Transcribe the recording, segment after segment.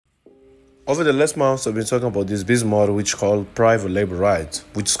Over the last months, I've been talking about this business model which is called private labor rights,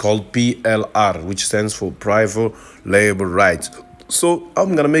 which is called PLR, which stands for private labor rights. So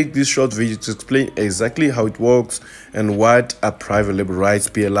I'm gonna make this short video to explain exactly how it works and what are private labor rights,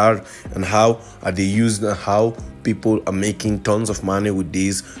 PLR, and how are they used and how people are making tons of money with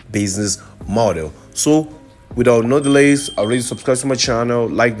this business model. So without no delays, already subscribe to my channel,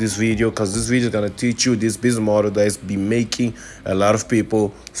 like this video, because this video is gonna teach you this business model that has been making a lot of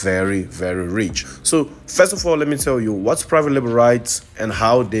people very rich. So first of all, let me tell you what's private labor rights and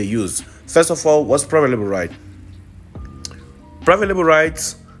how they're used. First of all, what's private labor right? Private label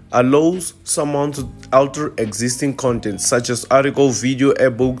rights allows someone to alter existing content such as article, video,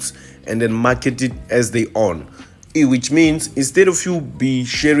 ebooks, and then market it as they own. Which means instead of you be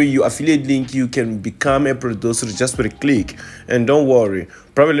sharing your affiliate link, you can become a producer just with a click. And don't worry,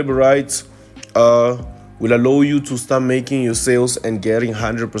 private label rights will allow you to start making your sales and getting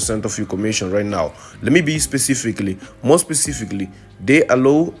 100% of your commission right now. Let me be more specifically, they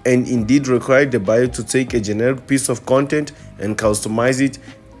allow and indeed require the buyer to take a generic piece of content and customize it,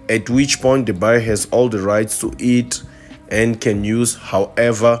 at which point the buyer has all the rights to it and can use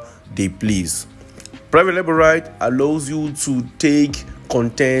however they please. Private label right allows you to take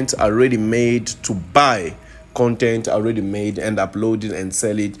content already made, to buy content already made and upload it and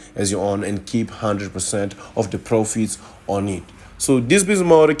sell it as your own and keep 100% of the profits on it. So this business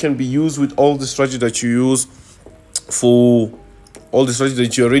model can be used with all the strategy that you use for all the strategy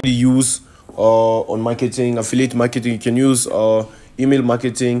that you already use on marketing, affiliate marketing. You can use email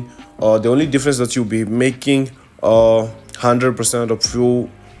marketing. The only difference that you'll be making 100% of your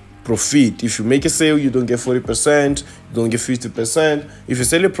profit. If you make a sale, you don't get 40%, you don't get 50%. If you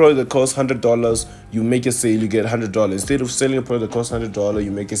sell a product that costs $100, you make a sale, you get $100. Instead of selling a product that costs $100,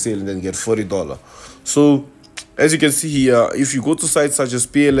 you make a sale and then get $40. So as you can see here, if you go to sites such as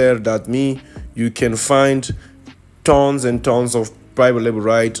PLR.me, you can find tons and tons of private label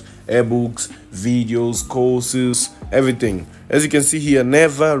rights, ebooks, videos, courses, everything. As you can see here,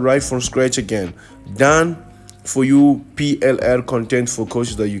 never write from scratch again. Done for you PLR content for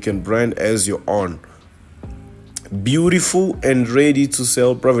coaches that you can brand as your own. Beautiful and ready to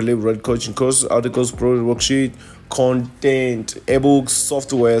sell private label right coaching courses, articles, product worksheet, content, ebooks,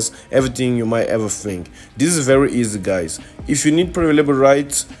 softwares, everything you might ever think. This is very easy, guys. If you need private label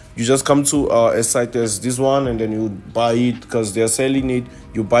rights, you just come to a site as this one and then you buy it because they're selling it.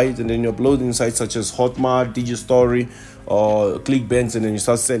 You buy it and then you upload in sites such as Hotmart, Digistory, or ClickBank, and then you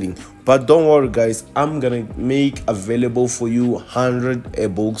start selling. But don't worry, guys, I'm gonna make available for you 100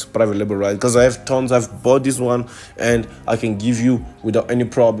 ebooks private label right, because I have tons. I've bought this one and I can give you without any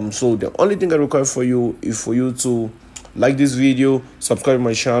problem. So the only thing I require for you is for you to like this video, subscribe to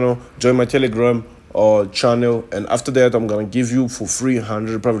my channel, join my Telegram channel, and after that I'm gonna give you for free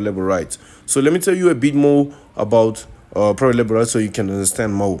 100 private label rights. So let me tell you a bit more about private label rights so you can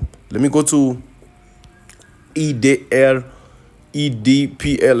understand more. Let me go to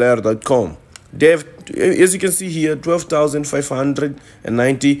edplr.com. They have, as you can see here,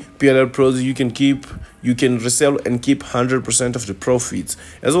 12,590 PLR pros you can resell and keep 100% of the profits.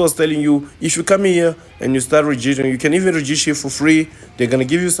 As I was telling you, if you come here and you start registering, you can even register for free. They're gonna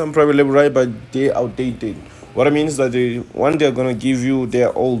give you some private label right, but they're outdated. What I mean is that the one they're gonna give you,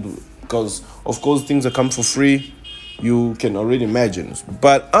 they're old, because of course things that come for free, you can already imagine.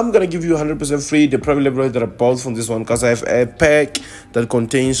 But I'm gonna give you 100% free the private label that I bought from this one, because I have a pack that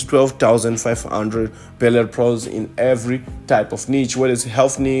contains 12,500 PLR pros in every type of niche, whether it's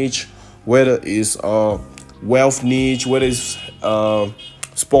health niche, whether it's wealth niche, whether it's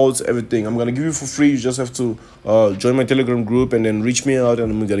sports, everything. I'm gonna give you for free. You just have to join my Telegram group and then reach me out,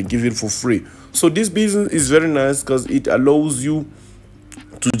 and I'm gonna give it for free. So this business is very nice because it allows you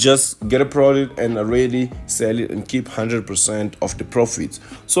to just get a product and already sell it and keep 100% of the profits.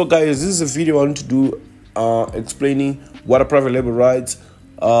 So guys, this is a video I want to do explaining what are private label rights,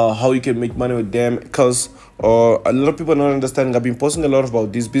 how you can make money with them, because a lot of people don't understand. I've been posting a lot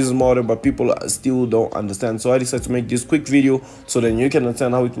about this business model, but people still don't understand. So I decided to make this quick video so then you can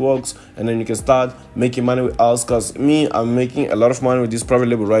understand how it works, and then you can start making money with us, because I'm making a lot of money with this private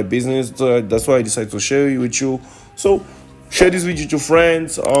label right business. So that's why I decided to share it with you. So share this video to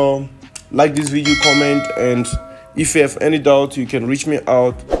friends, like this video, comment, and if you have any doubt, you can reach me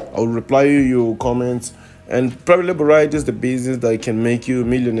out. I'll reply you your comments. And private label right is the business that can make you a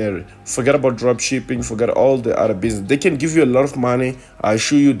millionaire. Forget about drop shipping, forget all the other business. They can give you a lot of money, I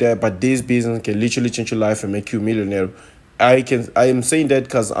assure you that, but this business can literally change your life and make you a millionaire. I am saying that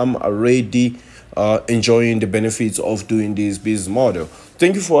because I'm already enjoying the benefits of doing this business model.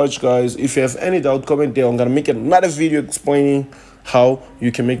 Thank you for watching, guys. If you have any doubt, comment there. I'm gonna make another video explaining how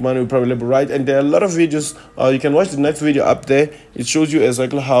you can make money with private label right. And there are a lot of videos. You can watch the next video up there. It shows you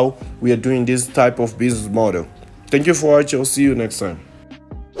exactly how we are doing this type of business model. Thank you for watching. I'll see you next time.